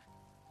vast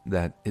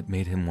that it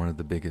made him one of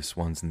the biggest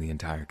ones in the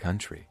entire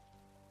country.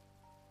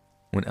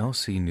 When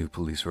LC knew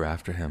police were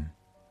after him,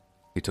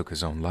 he took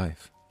his own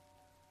life,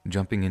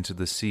 jumping into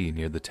the sea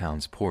near the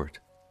town's port,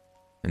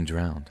 and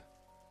drowned.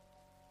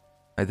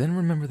 I then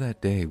remember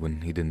that day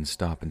when he didn't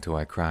stop until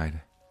I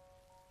cried.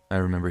 I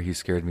remember he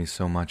scared me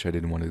so much I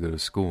didn't want to go to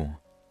school.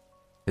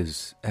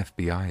 His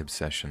FBI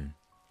obsession,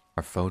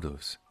 our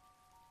photos,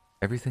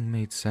 everything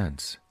made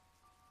sense.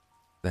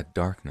 That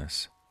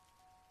darkness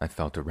I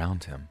felt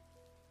around him.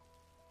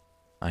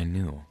 I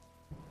knew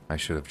I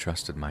should have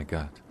trusted my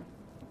gut.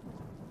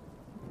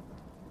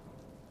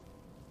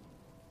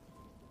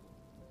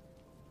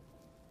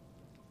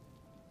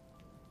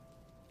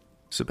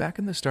 So back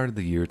in the start of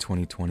the year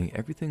 2020,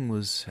 everything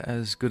was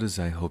as good as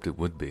I hoped it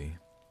would be.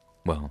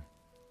 Well,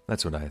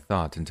 that's what I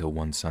thought until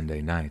one Sunday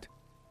night.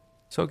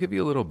 So I'll give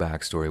you a little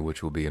backstory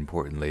which will be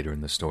important later in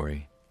the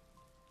story.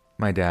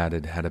 My dad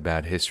had had a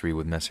bad history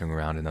with messing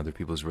around in other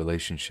people's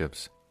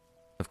relationships.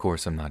 Of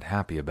course, I'm not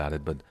happy about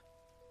it, but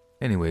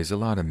anyways, a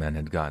lot of men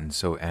had gotten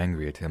so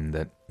angry at him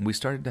that we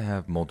started to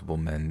have multiple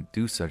men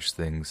do such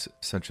things,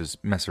 such as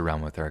mess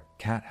around with our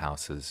cat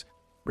houses,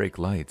 break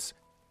lights,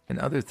 and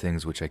other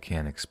things which I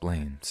can't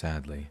explain,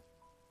 sadly.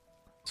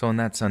 So on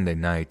that Sunday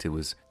night, it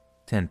was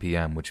 10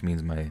 p.m., which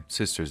means my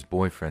sister's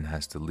boyfriend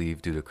has to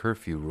leave due to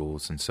curfew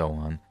rules and so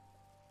on.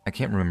 I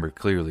can't remember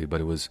clearly,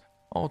 but it was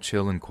all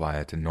chill and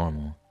quiet and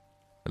normal.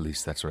 At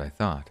least that's what I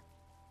thought.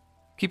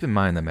 Keep in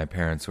mind that my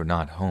parents were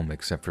not home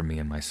except for me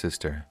and my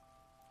sister.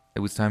 It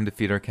was time to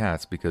feed our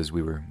cats because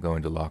we were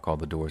going to lock all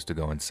the doors to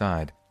go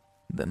inside.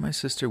 Then my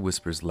sister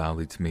whispers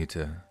loudly to me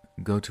to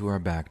go to our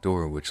back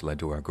door, which led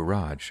to our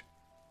garage.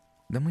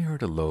 Then we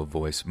heard a low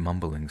voice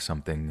mumbling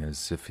something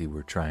as if he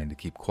were trying to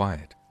keep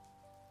quiet.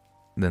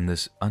 Then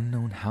this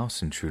unknown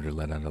house intruder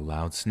let out a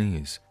loud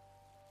sneeze,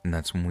 and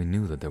that's when we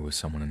knew that there was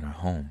someone in our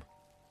home.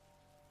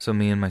 So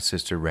me and my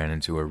sister ran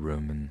into her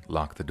room and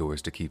locked the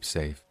doors to keep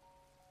safe.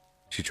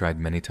 She tried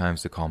many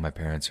times to call my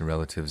parents and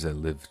relatives that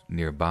lived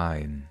nearby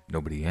and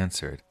nobody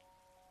answered,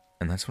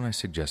 and that's when I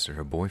suggested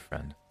her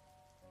boyfriend.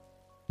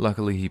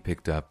 Luckily he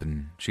picked up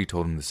and she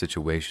told him the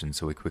situation,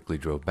 so he quickly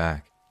drove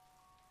back.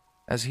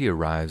 As he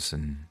arrives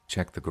and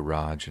checked the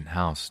garage and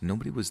house,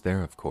 nobody was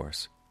there, of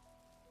course.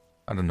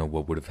 I don't know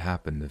what would have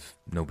happened if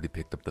nobody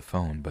picked up the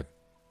phone, but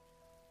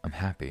I'm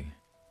happy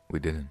we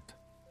didn't.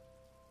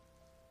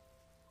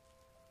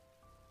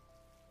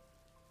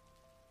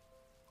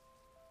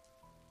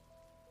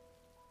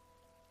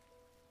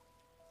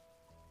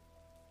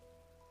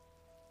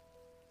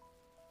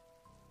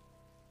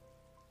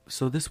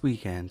 So this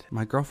weekend,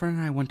 my girlfriend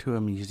and I went to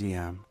a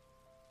museum.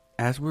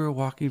 As we were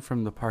walking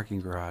from the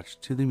parking garage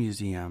to the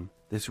museum,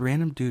 this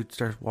random dude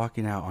starts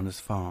walking out on his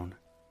phone.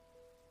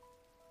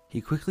 He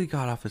quickly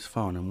got off his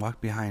phone and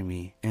walked behind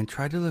me and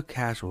tried to look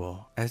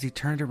casual as he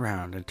turned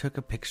around and took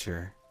a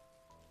picture.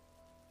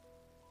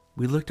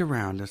 We looked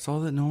around and saw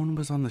that no one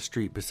was on the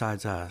street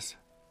besides us.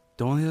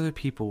 The only other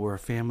people were a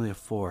family of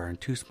 4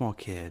 and 2 small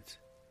kids.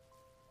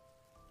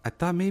 I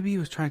thought maybe he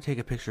was trying to take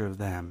a picture of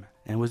them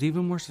and was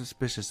even more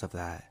suspicious of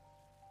that.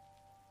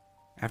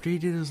 After he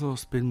did his little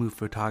spin move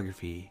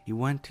photography, he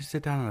went to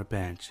sit down on a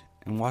bench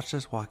and watched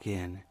us walk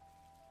in.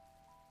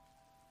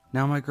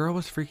 Now my girl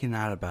was freaking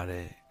out about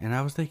it, and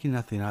I was thinking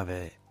nothing of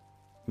it.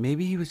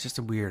 Maybe he was just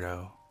a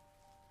weirdo.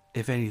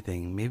 If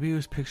anything, maybe it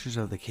was pictures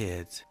of the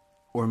kids,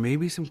 or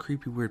maybe some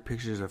creepy weird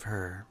pictures of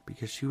her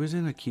because she was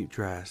in a cute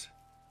dress.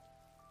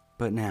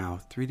 But now,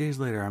 3 days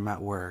later, I'm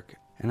at work,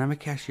 and I'm a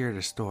cashier at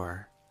a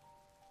store.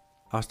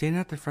 I was standing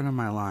at the front of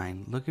my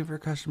line looking for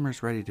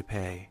customers ready to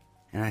pay,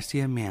 and I see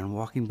a man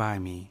walking by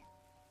me.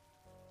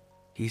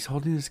 He's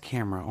holding his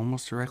camera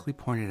almost directly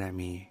pointed at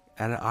me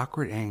at an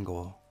awkward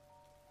angle.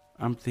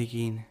 I'm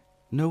thinking,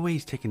 no way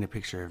he's taking a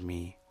picture of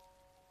me.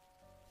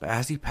 But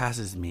as he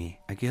passes me,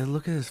 I get a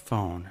look at his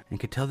phone and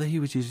could tell that he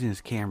was using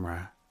his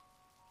camera.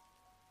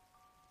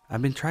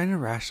 I've been trying to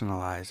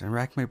rationalize and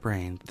rack my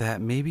brain that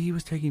maybe he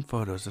was taking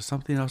photos of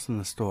something else in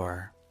the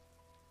store.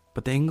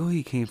 But the angle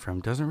he came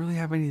from doesn't really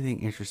have anything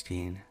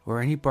interesting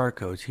or any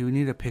barcodes he would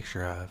need a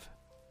picture of.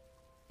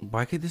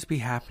 Why could this be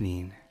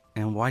happening,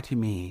 and why to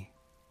me?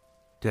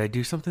 Did I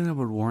do something that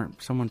would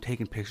warrant someone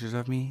taking pictures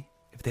of me?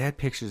 If they had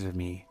pictures of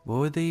me, what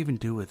would they even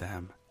do with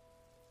them?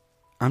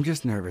 I'm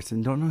just nervous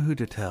and don't know who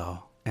to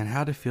tell and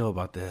how to feel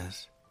about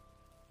this.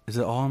 Is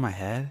it all in my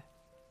head?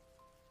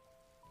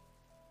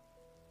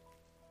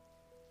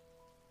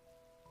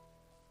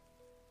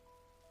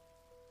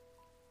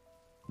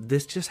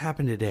 This just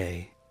happened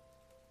today.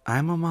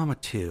 I'm a mama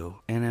too,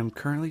 and am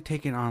currently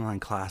taking online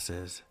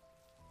classes.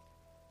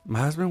 My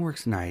husband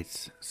works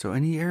nights, so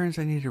any errands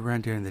I need to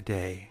run during the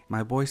day,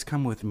 my boys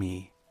come with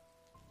me.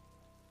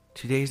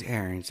 Today's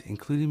errands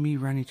included me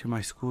running to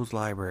my school's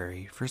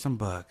library for some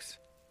books.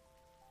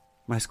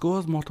 My school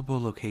has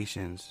multiple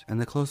locations,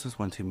 and the closest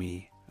one to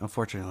me,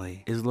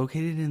 unfortunately, is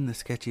located in the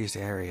sketchiest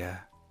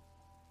area.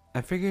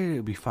 I figured it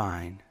would be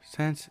fine,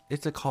 since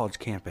it's a college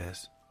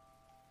campus.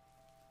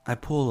 I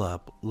pull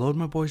up, load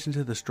my boys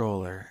into the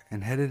stroller,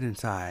 and headed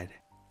inside.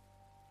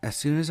 As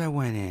soon as I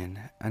went in,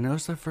 I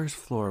noticed the first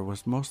floor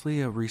was mostly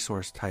a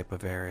resource type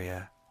of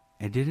area,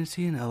 and didn't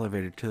see an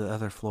elevator to the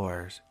other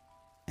floors.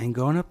 and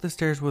going up the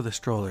stairs with a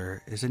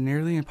stroller is a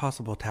nearly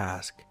impossible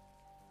task.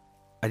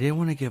 I didn't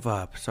want to give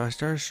up, so I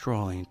started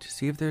strolling to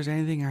see if there's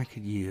anything I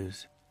could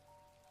use.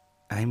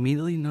 I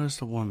immediately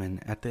noticed a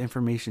woman at the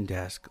information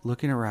desk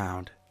looking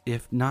around,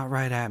 if not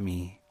right at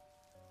me.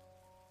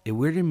 It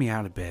weirded me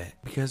out a bit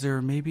because there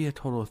were maybe a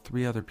total of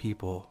 3 other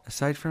people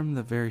aside from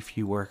the very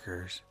few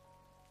workers.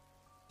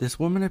 This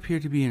woman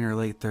appeared to be in her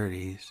late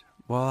 30s,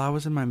 while I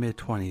was in my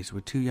mid-20s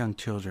with 2 young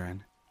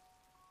children.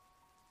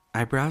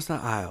 I browsed the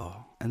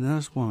aisle, and then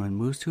this woman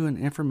moves to an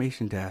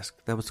information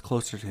desk that was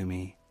closer to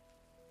me.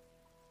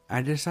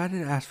 I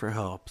decided to ask for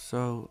help,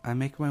 so I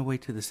make my way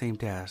to the same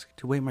desk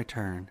to wait my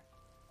turn.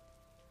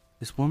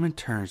 This woman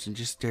turns and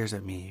just stares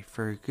at me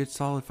for a good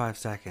solid 5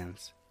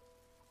 seconds.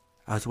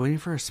 I was waiting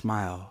for a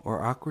smile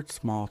or awkward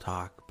small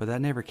talk, but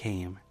that never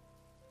came.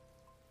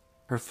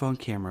 Her phone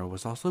camera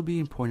was also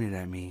being pointed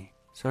at me,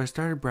 so I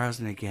started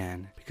browsing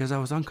again because I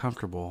was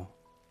uncomfortable.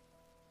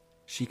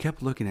 She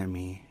kept looking at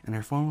me, and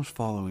her phone was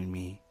following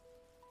me.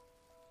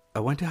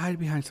 I went to hide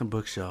behind some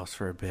bookshelves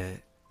for a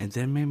bit, and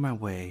then made my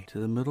way to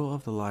the middle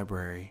of the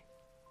library.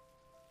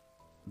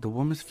 The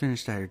woman's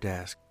finished at her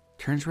desk,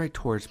 turns right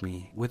towards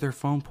me with her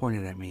phone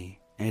pointed at me,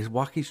 and is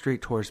walking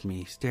straight towards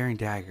me, staring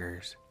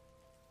daggers.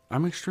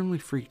 I'm extremely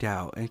freaked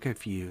out and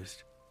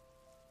confused.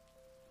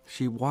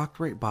 She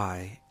walked right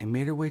by and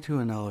made her way to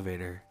an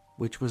elevator,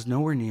 which was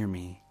nowhere near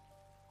me.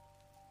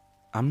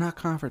 I'm not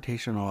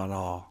confrontational at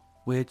all,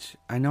 which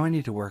I know I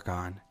need to work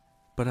on,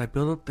 but I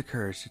built up the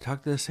courage to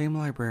talk to the same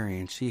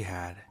librarian she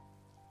had.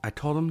 I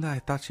told him that I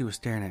thought she was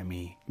staring at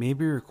me,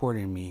 maybe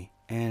recording me,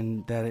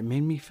 and that it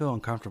made me feel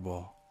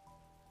uncomfortable.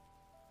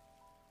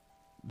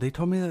 They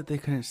told me that they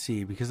couldn't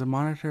see because the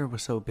monitor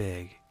was so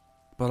big,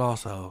 but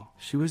also,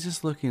 she was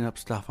just looking up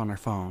stuff on her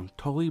phone,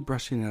 totally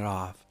brushing it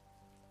off.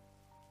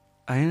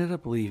 I ended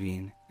up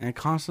leaving and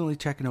constantly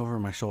checking over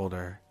my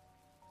shoulder.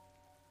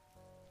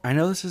 I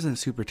know this isn't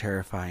super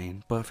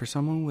terrifying, but for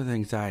someone with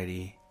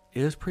anxiety,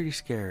 it was pretty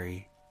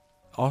scary.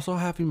 Also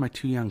having my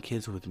 2 young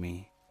kids with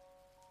me.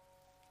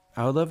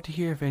 I would love to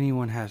hear if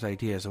anyone has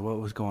ideas of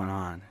what was going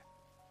on.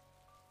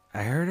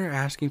 I heard her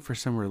asking for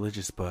some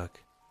religious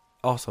book.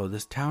 Also,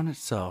 this town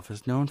itself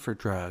is known for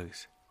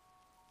drugs.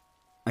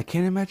 I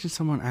can't imagine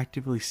someone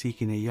actively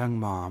seeking a young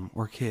mom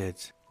or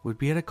kids would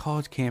be at a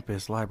college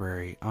campus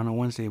library on a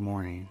Wednesday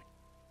morning.